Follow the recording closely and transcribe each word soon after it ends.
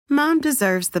Mom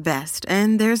deserves the best,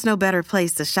 and there's no better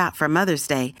place to shop for Mother's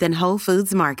Day than Whole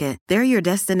Foods Market. They're your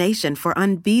destination for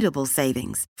unbeatable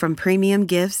savings, from premium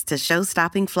gifts to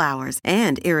show-stopping flowers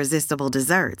and irresistible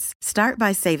desserts. Start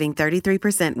by saving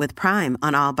 33% with Prime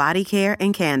on all body care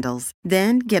and candles.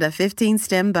 Then get a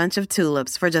 15-stem bunch of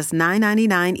tulips for just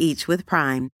 $9.99 each with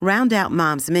Prime. Round out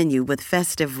Mom's menu with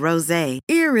festive rosé,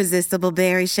 irresistible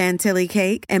berry chantilly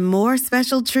cake, and more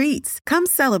special treats. Come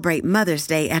celebrate Mother's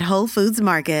Day at Whole Foods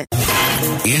Market.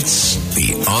 It's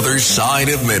The Other Side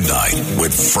of Midnight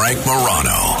with Frank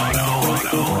Morano.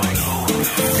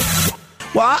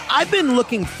 Well, I've been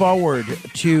looking forward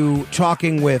to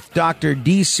talking with Dr.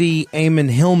 D.C. Ammon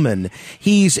Hillman.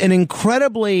 He's an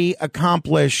incredibly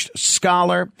accomplished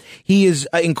scholar. He is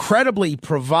incredibly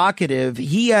provocative.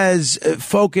 He has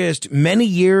focused many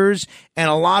years and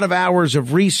a lot of hours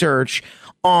of research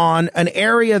on an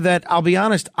area that, I'll be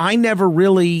honest, I never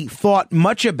really thought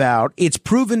much about. It's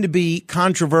proven to be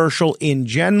controversial in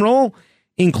general,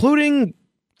 including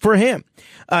for him.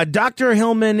 Dr.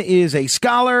 Hillman is a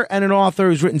scholar and an author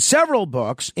who's written several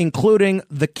books, including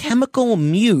The Chemical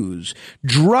Muse,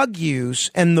 Drug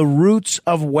Use, and the Roots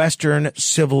of Western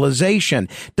Civilization.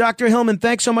 Dr. Hillman,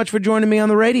 thanks so much for joining me on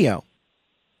the radio.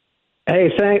 Hey,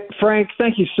 Frank,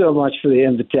 thank you so much for the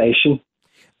invitation.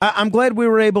 I'm glad we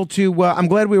were able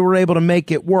to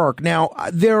make it work. Now,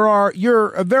 you're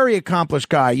a very accomplished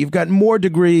guy. You've got more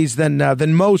degrees than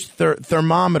most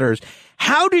thermometers.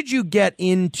 How did you get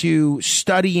into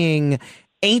studying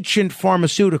ancient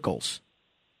pharmaceuticals?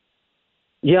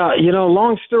 Yeah,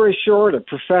 long story short, a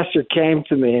professor came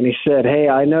to me and he said, hey,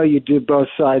 I know you do both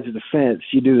sides of the fence.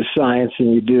 You do the science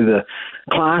and you do the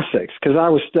classics, because I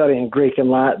was studying Greek and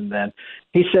Latin then.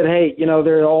 He said, hey,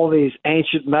 there are all these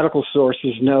ancient medical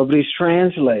sources nobody's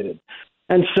translated.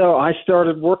 And so I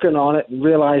started working on it and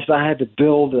realized I had to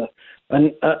build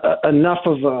enough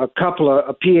of a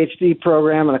PhD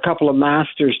program and a couple of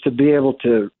masters to be able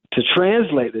to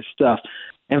translate this stuff.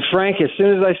 And Frank, as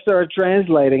soon as I started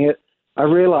translating it, I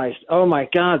realized, oh my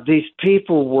God, these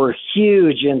people were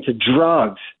huge into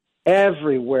drugs,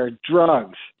 everywhere,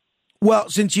 drugs. Well,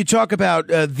 since you talk about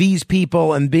these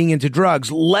people and being into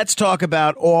drugs, let's talk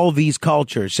about all these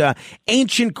cultures.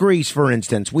 Ancient Greece, for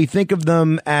instance, we think of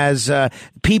them as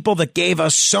people that gave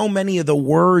us so many of the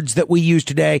words that we use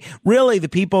today, really the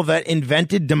people that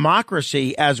invented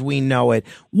democracy as we know it.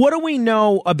 What do we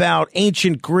know about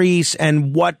ancient Greece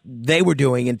and what they were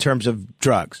doing in terms of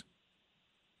drugs?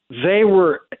 They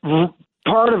were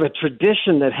part of a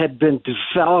tradition that had been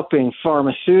developing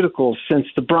pharmaceuticals since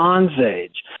the Bronze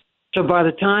Age. So by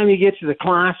the time you get to the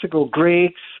classical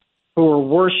Greeks who are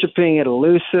worshiping at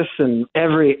Eleusis, and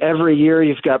every year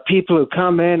you've got people who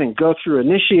come in and go through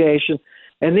initiation,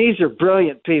 and these are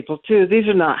brilliant people too. These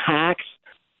are not hacks.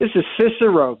 This is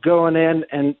Cicero going in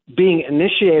and being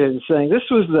initiated and saying,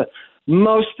 this was the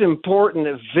most important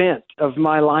event of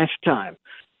my lifetime.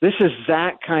 This is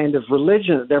that kind of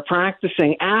religion that they're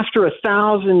practicing after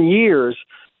 1,000 years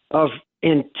of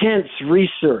intense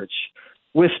research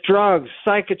with drugs,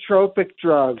 psychotropic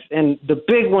drugs. And the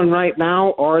big one right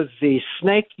now are the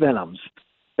snake venoms.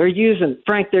 They're using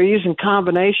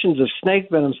combinations of snake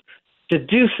venoms to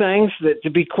do things that, to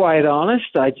be quite honest,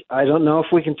 I don't know if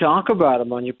we can talk about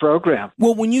them on your program.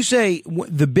 Well, when you say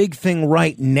the big thing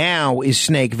right now is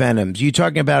snake venoms, you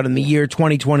talking about in the year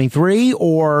 2023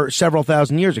 or several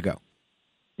thousand years ago?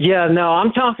 Yeah, no,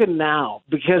 I'm talking now,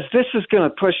 because this is going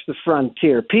to push the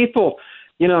frontier. People,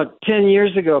 10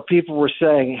 years ago, people were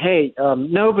saying, hey,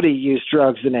 nobody used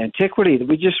drugs in antiquity.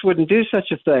 We just wouldn't do such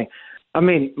a thing. I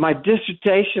mean, my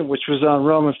dissertation, which was on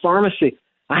Roman pharmacy,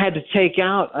 I had to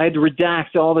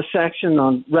redact all the section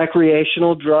on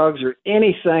recreational drugs or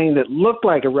anything that looked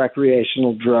like a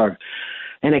recreational drug.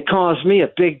 And it caused me a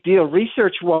big deal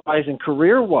research-wise and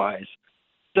career-wise.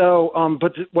 So,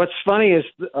 but what's funny is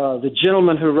the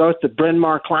gentleman who wrote the Bryn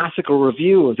Mawr Classical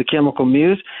Review of the Chemical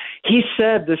Muse,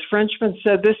 this Frenchman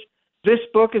said this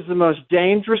book is the most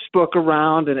dangerous book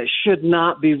around and it should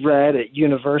not be read at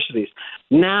universities.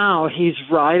 Now he's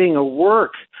writing a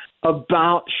work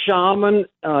about shamanism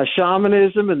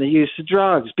and the use of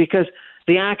drugs, because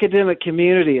the academic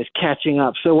community is catching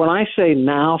up. So when I say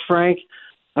now, Frank,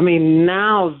 I mean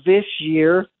now this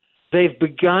year, they've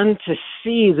begun to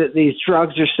see that these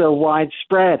drugs are so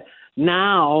widespread.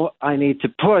 Now I need to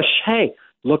push, hey,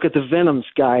 look at the venoms,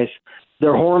 guys.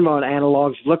 They're hormone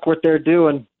analogs. Look what they're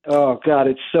doing. Oh God,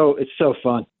 it's so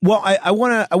fun. Well, I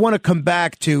want to come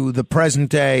back to the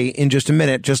present day in just a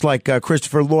minute, just like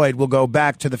Christopher Lloyd will go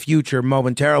back to the future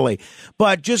momentarily.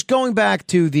 But just going back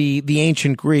to the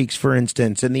ancient Greeks, for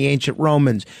instance, and the ancient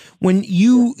Romans, when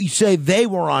you say they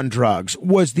were on drugs,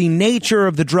 was the nature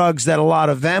of the drugs that a lot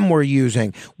of them were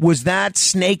using, was that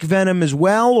snake venom as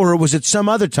well, or was it some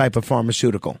other type of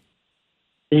pharmaceutical?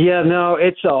 Yeah, no,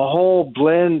 it's a whole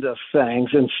blend of things,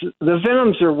 and the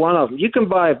venoms are one of them. You can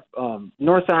buy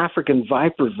North African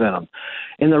viper venom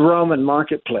in the Roman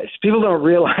marketplace. People don't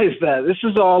realize that. This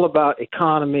is all about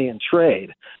economy and trade,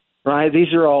 right?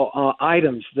 These are all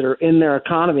items that are in their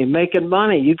economy, making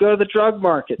money. You go to the drug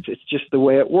markets. It's just the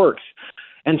way it works.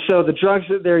 And so the drugs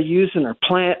that they're using are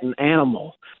plant and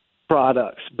animal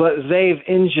products, but they've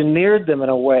engineered them in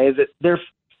a way that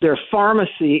their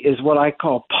pharmacy is what I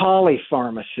call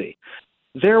polypharmacy.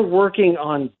 They're working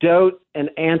on dote and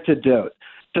antidote.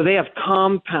 So they have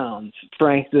compounds,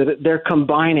 Frank, that they're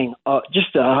combining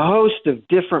just a host of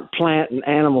different plant and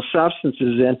animal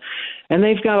substances in, and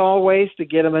they've got all ways to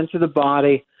get them into the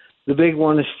body. The big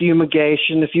one is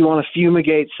fumigation. If you want to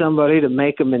fumigate somebody to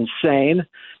make them insane,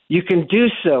 you can do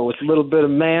so with a little bit of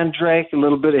mandrake, a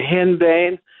little bit of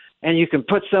henbane, and you can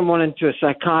put someone into a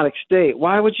psychotic state.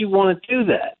 Why would you want to do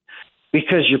that?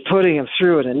 Because you're putting them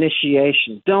through an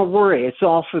initiation. Don't worry, it's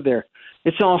all for their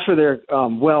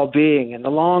well-being in the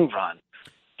long run.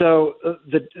 So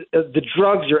the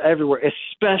drugs are everywhere,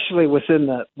 especially within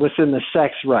the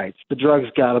sex rights. The drugs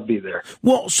got to be there.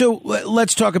 Well, so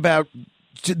let's talk about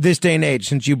this day and age,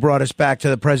 since you brought us back to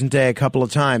the present day a couple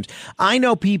of times. I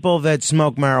know people that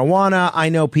smoke marijuana. I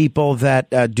know people that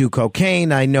do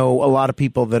cocaine. I know a lot of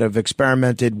people that have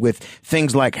experimented with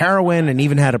things like heroin and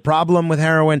even had a problem with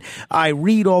heroin. I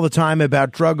read all the time about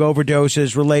drug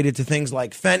overdoses related to things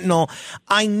like fentanyl.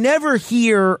 I never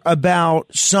hear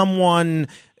about someone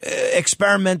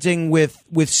experimenting with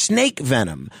snake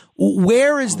venom.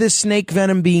 Where is this snake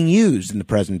venom being used in the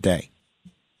present day?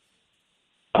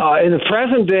 In the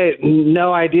present day,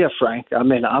 no idea, Frank. I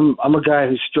mean, I'm a guy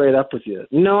who's straight up with you.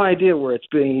 No idea where it's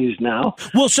being used now.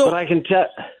 Well, so but I can tell.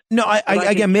 No,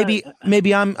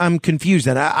 maybe I'm confused.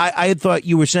 Then I had thought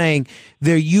you were saying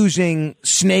they're using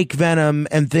snake venom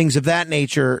and things of that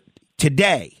nature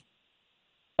today.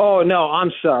 Oh no,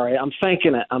 I'm sorry. I'm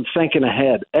thinking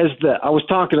ahead. I was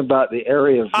talking about the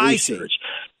area of research.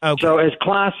 Okay. So as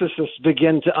classicists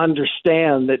begin to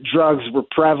understand that drugs were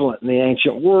prevalent in the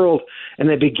ancient world and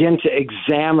they begin to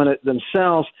examine it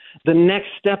themselves, the next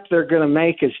step they're going to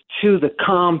make is to the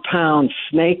compound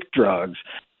snake drugs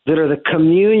that are the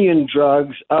communion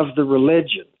drugs of the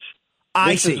religions.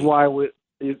 This is why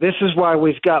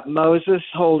we've got Moses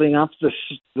holding up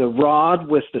the rod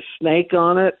with the snake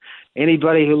on it.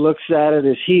 Anybody who looks at it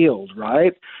is healed,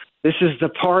 right? This is the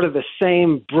part of the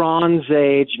same Bronze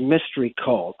Age mystery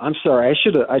cult. I'm sorry, I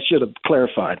should have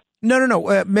clarified.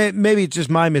 No. Maybe it's just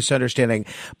my misunderstanding.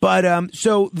 But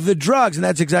so the drugs, and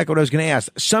that's exactly what I was going to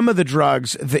ask. Some of the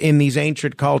drugs in these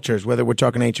ancient cultures, whether we're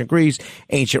talking ancient Greece,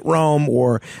 ancient Rome,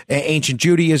 or ancient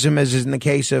Judaism, as is in the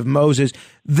case of Moses,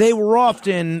 they were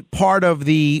often part of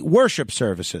the worship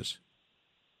services.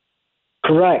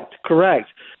 Correct.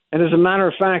 And as a matter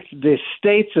of fact, the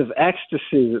states of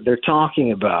ecstasy that they're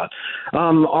talking about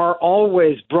are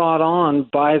always brought on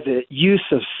by the use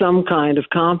of some kind of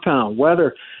compound,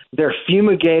 whether they're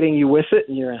fumigating you with it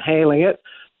and you're inhaling it,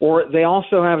 or they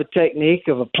also have a technique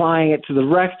of applying it to the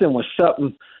rectum with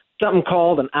something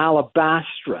called an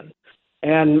alabastrin.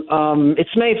 And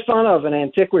it's made fun of in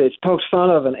antiquity. It's poked fun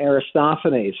of in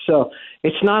Aristophanes. So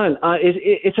it's not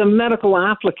it's a medical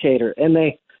applicator, and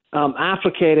they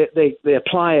applicate it, they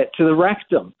apply it to the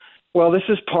rectum. Well, this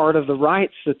is part of the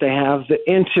rites that they have that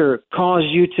cause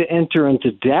you to enter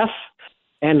into death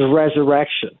and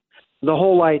resurrection. The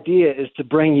whole idea is to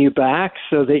bring you back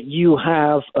so that you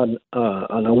have an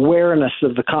awareness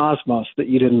of the cosmos that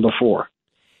you didn't before.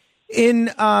 In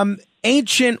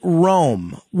ancient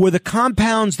Rome, were the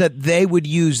compounds that they would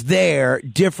use there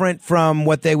different from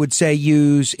what they would, say,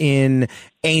 use in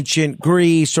ancient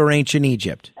Greece or ancient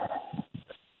Egypt?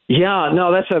 Yeah,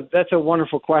 no, that's a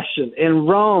wonderful question. In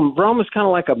Rome is kind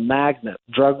of like a magnet,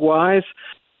 drug-wise.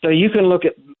 So you can look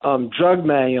at drug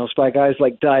manuals by guys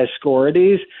like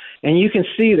Dioscorides, and you can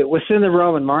see that within the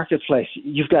Roman marketplace,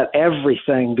 you've got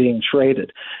everything being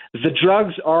traded. The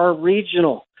drugs are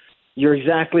regional. You're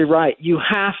exactly right. You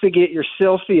have to get your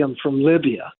silphium from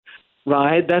Libya,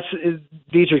 right?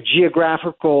 These are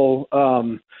geographical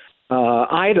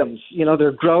items. You know,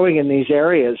 they're growing in these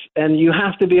areas, and you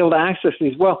have to be able to access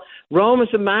these. Well, Rome is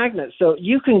a magnet, so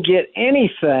you can get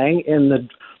anything in the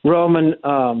Roman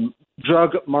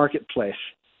drug marketplace.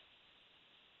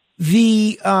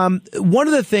 The one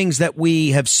of the things that we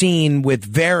have seen with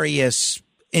various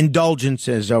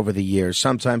indulgences over the years,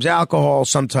 sometimes alcohol,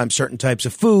 sometimes certain types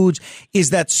of foods, is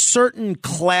that certain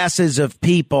classes of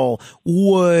people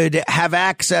would have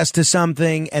access to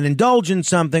something and indulge in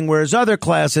something, whereas other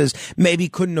classes maybe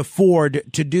couldn't afford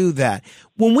to do that.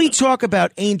 When we talk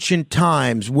about ancient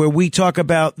times, where we talk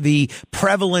about the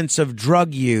prevalence of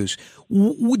drug use,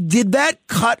 did that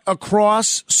cut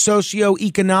across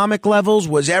socioeconomic levels?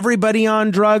 Was everybody on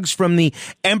drugs from the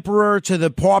emperor to the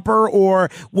pauper, or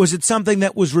was it something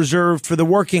that was reserved for the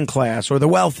working class or the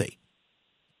wealthy?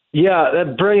 Yeah, that's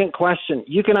a brilliant question.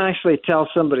 You can actually tell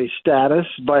somebody's status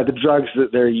by the drugs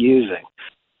that they're using,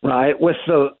 right? With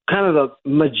the kind of the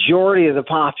majority of the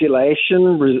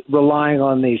population relying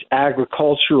on these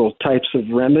agricultural types of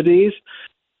remedies.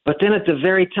 But then at the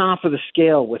very top of the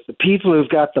scale, with the people who've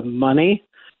got the money,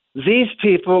 these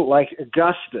people like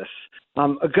Augustus.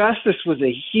 Augustus was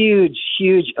a huge,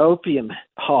 huge opium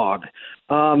hog.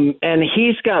 And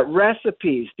he's got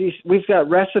recipes. We've got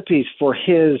recipes for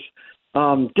his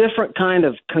different kind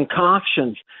of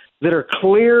concoctions that are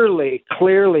clearly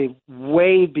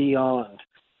way beyond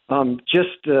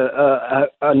just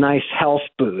a nice health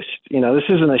boost. You know, this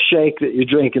isn't a shake that you're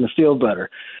drinking to feel better.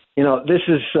 You know, this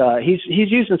is he's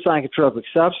using psychotropic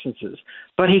substances,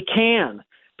 but he can,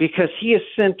 because he is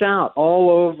sent out all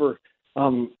over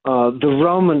the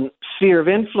Roman sphere of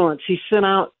influence. He sent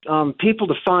out people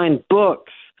to find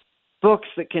books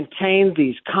that contain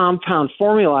these compound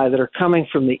formulae that are coming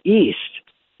from the East.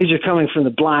 These are coming from the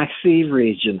Black Sea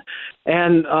region.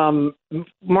 And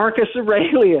Marcus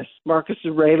Aurelius,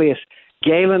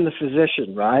 Galen the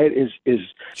physician, right, is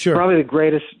Sure. probably the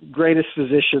greatest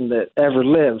physician that ever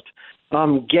lived.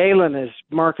 Galen is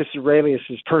Marcus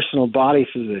Aurelius's personal body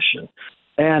physician.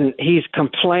 And he's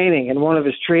complaining in one of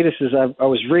his treatises. I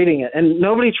was reading it, and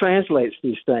nobody translates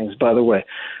these things, by the way,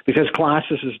 because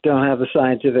classicists don't have the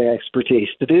scientific expertise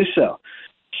to do so.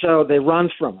 So they run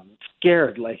from them,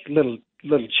 scared like little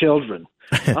children.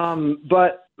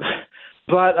 But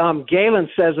Galen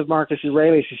says of Marcus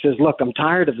Aurelius, he says, "Look, I'm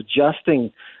tired of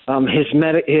adjusting his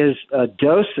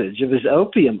dosage of his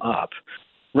opium up."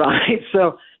 Right,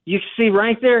 so. You see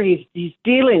right there, he's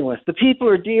dealing with, the people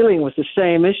are dealing with the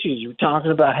same issues. You're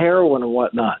talking about heroin and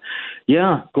whatnot.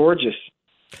 Yeah, gorgeous.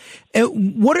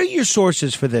 What are your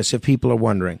sources for this, if people are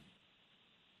wondering?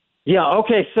 Yeah,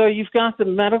 okay, so you've got the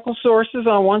medical sources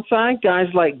on one side, guys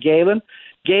like Galen.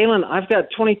 I've got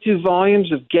 22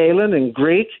 volumes of Galen in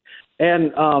Greek,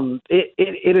 and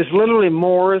it is literally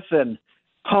more than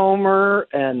Homer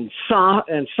and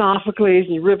Sophocles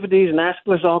and Euripides and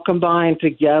Aeschylus all combined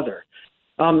together.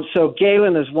 So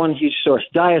Galen is one huge source.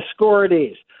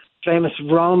 Dioscorides, famous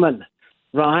Roman,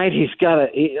 right? He's got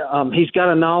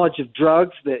a knowledge of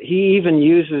drugs that he even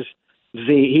uses.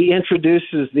 He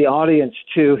introduces the audience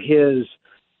to his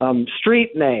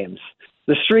street names.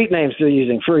 The street names they're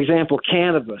using. For example,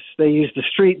 cannabis. They use the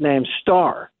street name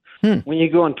Star. When you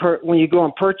go and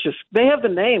purchase, they have the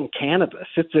name cannabis.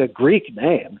 It's a Greek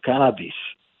name, cannabis,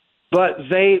 but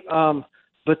they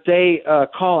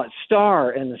call it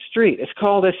Star in the street. It's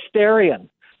called Asterion.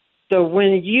 So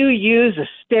when you use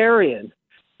Asterion,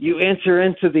 you enter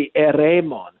into the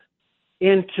eremon,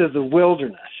 into the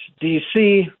wilderness. Do you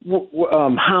see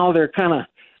how they're kind of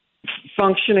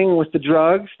functioning with the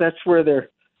drugs? That's where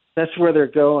they're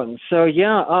going. So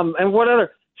yeah. And what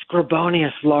other?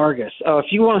 Scribonius Largus. Oh,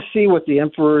 if you want to see what the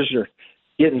emperors are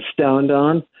getting stoned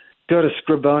on, go to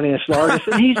Scribonius Largus,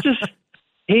 and he's just.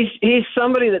 He's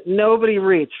somebody that nobody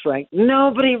reads, Frank.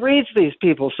 Nobody reads these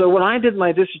people. So when I did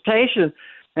my dissertation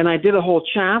and I did a whole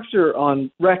chapter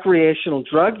on recreational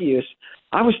drug use,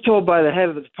 I was told by the head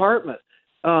of the department,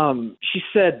 she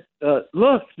said,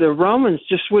 look, the Romans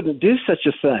just wouldn't do such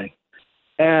a thing.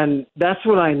 And that's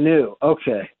what I knew.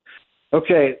 Okay,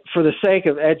 for the sake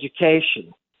of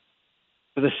education,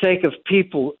 for the sake of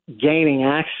people gaining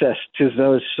access to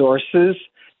those sources,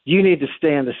 you need to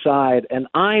stand aside, and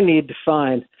I need to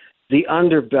find the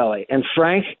underbelly. And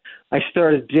Frank, I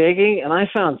started digging, and I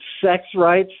found sex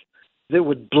rights that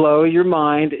would blow your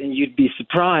mind, and you'd be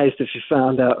surprised if you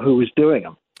found out who was doing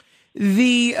them.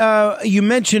 You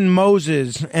mentioned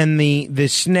Moses and the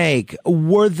snake.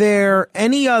 Were there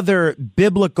any other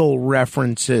biblical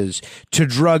references to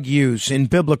drug use in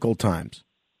biblical times?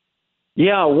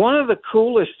 Yeah, one of the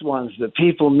coolest ones that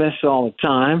people miss all the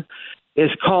time is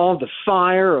called the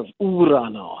Fire of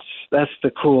Uranos. That's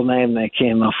the cool name they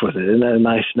came up with. Isn't that a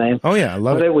nice name? Oh yeah, I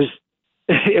love it.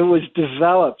 It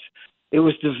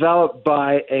was developed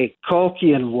by a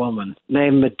Colchian woman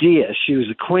named Medea. She was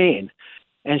a queen,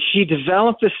 and she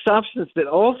developed a substance that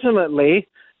ultimately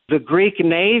the Greek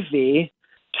Navy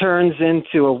turns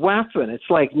into a weapon. It's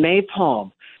like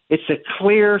napalm. It's a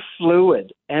clear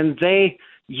fluid, and they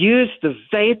use the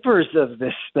vapors of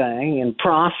this thing in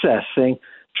processing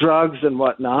drugs and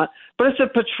whatnot. But it's a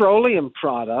petroleum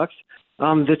product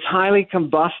that's highly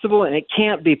combustible, and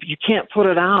you can't put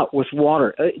it out with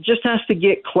water. It just has to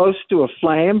get close to a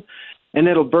flame, and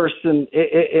it'll burst and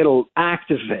it'll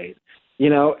activate.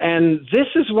 And this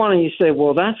is one, and you say,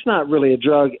 well, that's not really a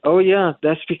drug. Oh, yeah,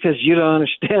 that's because you don't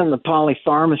understand the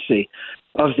polypharmacy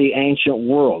of the ancient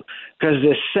world. Because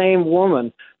this same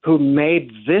woman who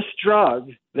made this drug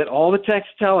that all the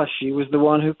texts tell us she was the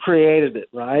one who created it,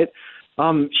 right?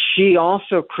 She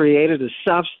also created a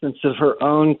substance of her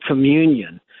own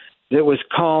communion that was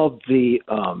called the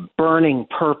burning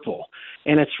purple.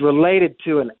 And it's related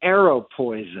to an arrow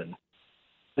poison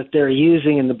that they're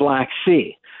using in the Black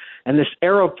Sea. And this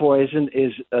arrow poison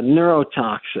is a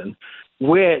neurotoxin,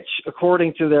 which,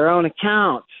 according to their own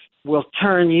accounts, will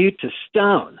turn you to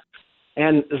stone.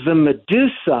 And the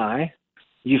Medusae,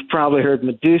 you've probably heard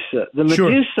Medusa. The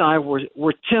Medusae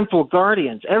were temple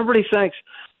guardians. Everybody thinks,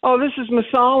 oh, this is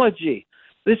mythology.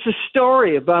 This is a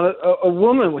story about a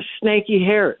woman with snaky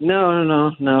hair.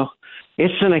 No.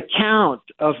 It's an account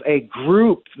of a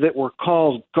group that were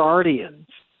called guardians.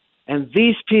 And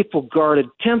these people guarded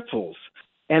temples.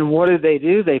 And what did they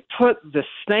do? They put the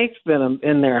snake venom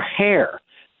in their hair.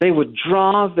 They would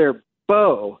draw their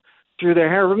bow through their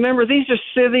hair. Remember, these are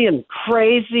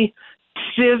crazy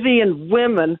Scythian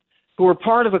women who are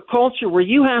part of a culture where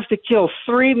you have to kill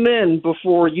 3 men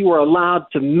before you are allowed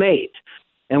to mate.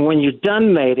 And when you're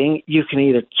done mating, you can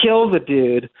either kill the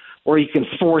dude or you can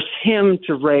force him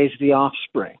to raise the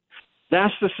offspring.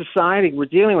 That's the society we're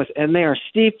dealing with, and they are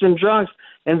steeped in drugs.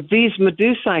 And these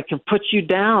Medusae can put you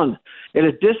down at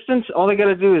a distance. All they got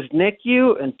to do is nick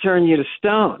you and turn you to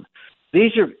stone.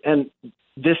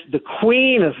 The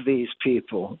queen of these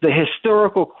people, the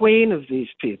historical queen of these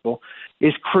people,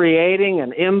 is creating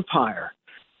an empire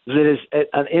that is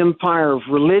an empire of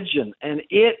religion. And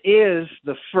it is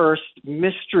the first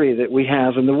mystery that we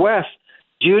have in the West.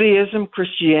 Judaism,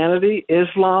 Christianity,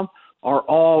 Islam are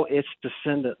all its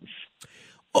descendants.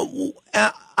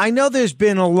 I know there's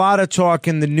been a lot of talk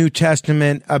in the New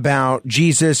Testament about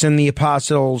Jesus and the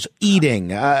apostles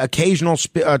eating, occasional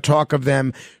talk of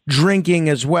them drinking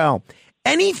as well.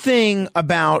 Anything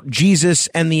about Jesus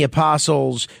and the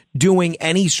apostles doing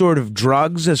any sort of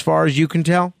drugs as far as you can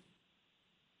tell?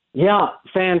 Yeah,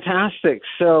 fantastic.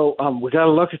 So we got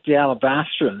to look at the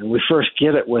alabastron, and we first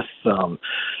get it with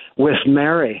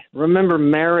Mary. Remember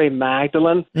Mary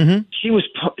Magdalene? Mm-hmm.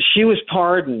 She was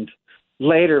pardoned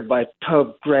later by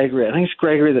Pope Gregory. I think it's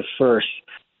Gregory the First,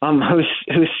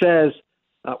 who says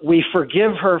we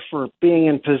forgive her for being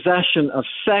in possession of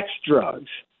sex drugs.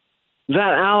 That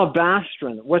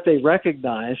alabastron, what they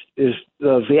recognized is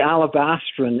the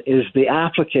alabastron is the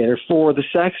applicator for the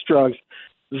sex drugs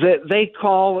that they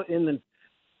call in the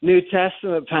New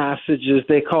Testament passages,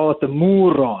 they call it the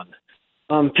muron.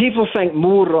 People think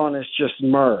muron is just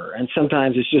myrrh, and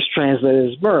sometimes it's just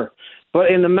translated as myrrh. But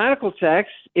in the medical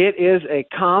text, it is a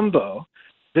combo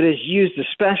that is used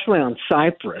especially on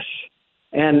cypress,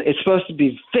 and it's supposed to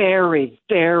be very,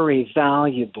 very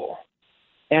valuable.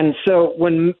 And so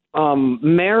when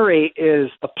Mary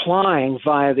is applying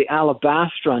via the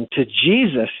alabastron to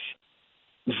Jesus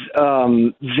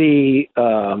the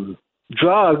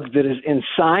drug that is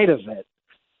inside of it,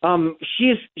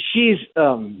 she's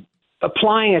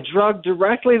applying a drug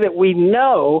directly that we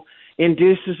know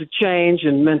induces a change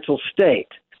in mental state.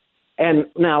 And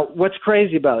now what's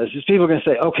crazy about this is people are going to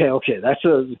say, okay,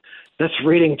 that's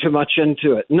reading too much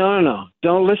into it. No.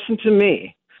 Don't listen to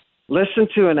me. Listen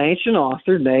to an ancient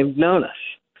author named Nonus.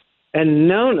 And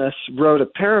Nonus wrote a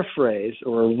paraphrase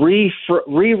or a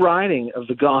rewriting of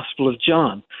the Gospel of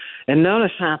John. And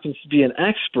Nonus happens to be an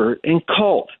expert in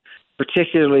cult,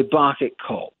 particularly Bacchic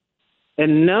cult.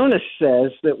 And Nonus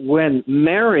says that when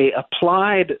Mary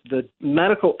applied the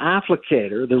medical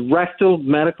applicator, the rectal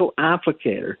medical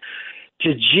applicator,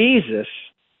 to Jesus,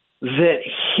 that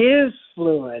his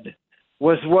fluid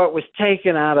was what was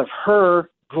taken out of her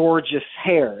gorgeous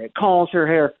hair. It calls her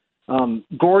hair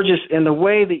gorgeous in the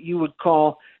way that you would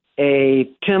call a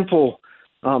temple,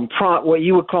 what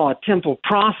you would call a temple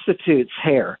prostitute's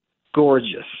hair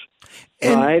gorgeous.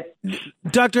 And right?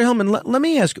 Dr. Hillman, let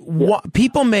me ask,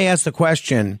 people may ask the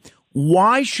question,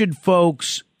 why should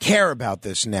folks care about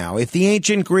this now? If the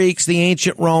ancient Greeks, the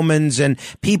ancient Romans, and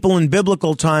people in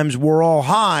biblical times were all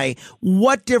high,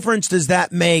 what difference does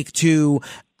that make to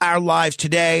our lives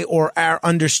today or our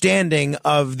understanding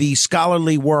of the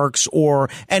scholarly works or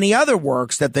any other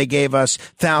works that they gave us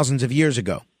thousands of years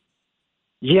ago?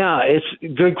 Yeah, it's a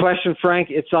good question,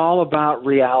 Frank. It's all about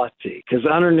reality, because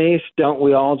underneath, don't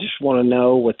we all just want to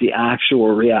know what the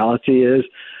actual reality is?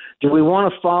 Do we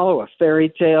want to follow a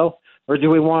fairy tale, or do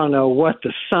we want to know what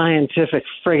the scientific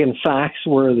friggin' facts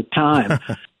were at the time?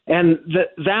 And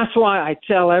that's why I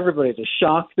tell everybody to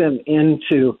shock them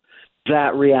into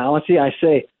that reality. I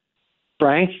say,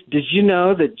 Frank, did you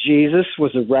know that Jesus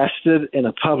was arrested in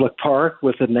a public park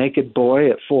with a naked boy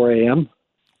at 4 a.m.?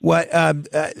 What?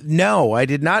 No, I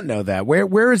did not know that.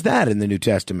 Where is that in the New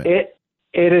Testament? It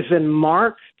is in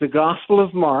Mark, the Gospel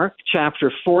of Mark,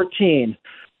 chapter 14,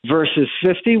 verses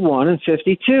 51 and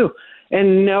 52.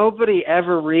 And nobody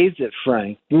ever reads it,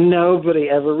 Frank. Nobody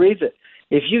ever reads it.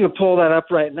 If you could pull that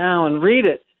up right now and read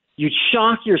it, you'd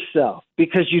shock yourself,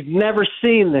 because you'd never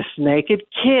seen this naked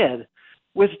kid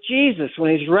with Jesus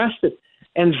when he's arrested.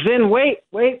 And then, wait,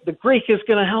 the Greek is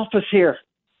going to help us here.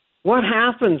 What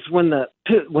happens when the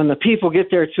people get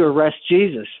there to arrest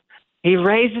Jesus? He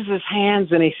raises his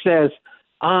hands and he says,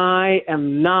 I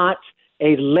am not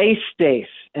a laestes.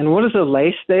 And what is a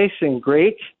laestes in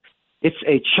Greek? It's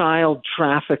a child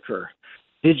trafficker.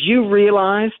 Did you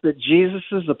realize that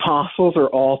Jesus' apostles are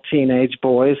all teenage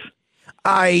boys?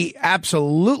 I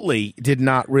absolutely did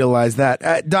not realize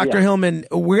that. Dr. Hillman,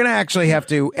 we're going to actually have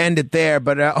to end it there,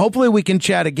 but hopefully we can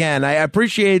chat again. I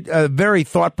appreciate a very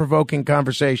thought-provoking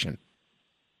conversation.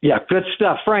 Yeah, good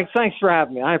stuff. Frank, thanks for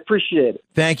having me. I appreciate it.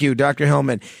 Thank you, Dr.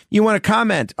 Hillman. You want to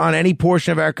comment on any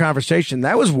portion of our conversation?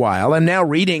 That was wild. I'm now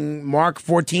reading Mark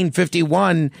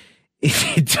 14:51.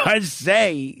 It does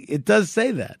say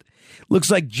that. Looks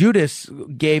like Judas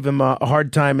gave him a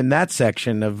hard time in that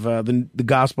section of the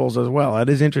Gospels as well. That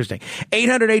is interesting.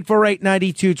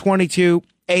 800-848-9222.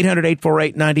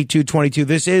 800-848-9222.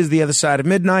 This is The Other Side of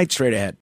Midnight. Straight ahead.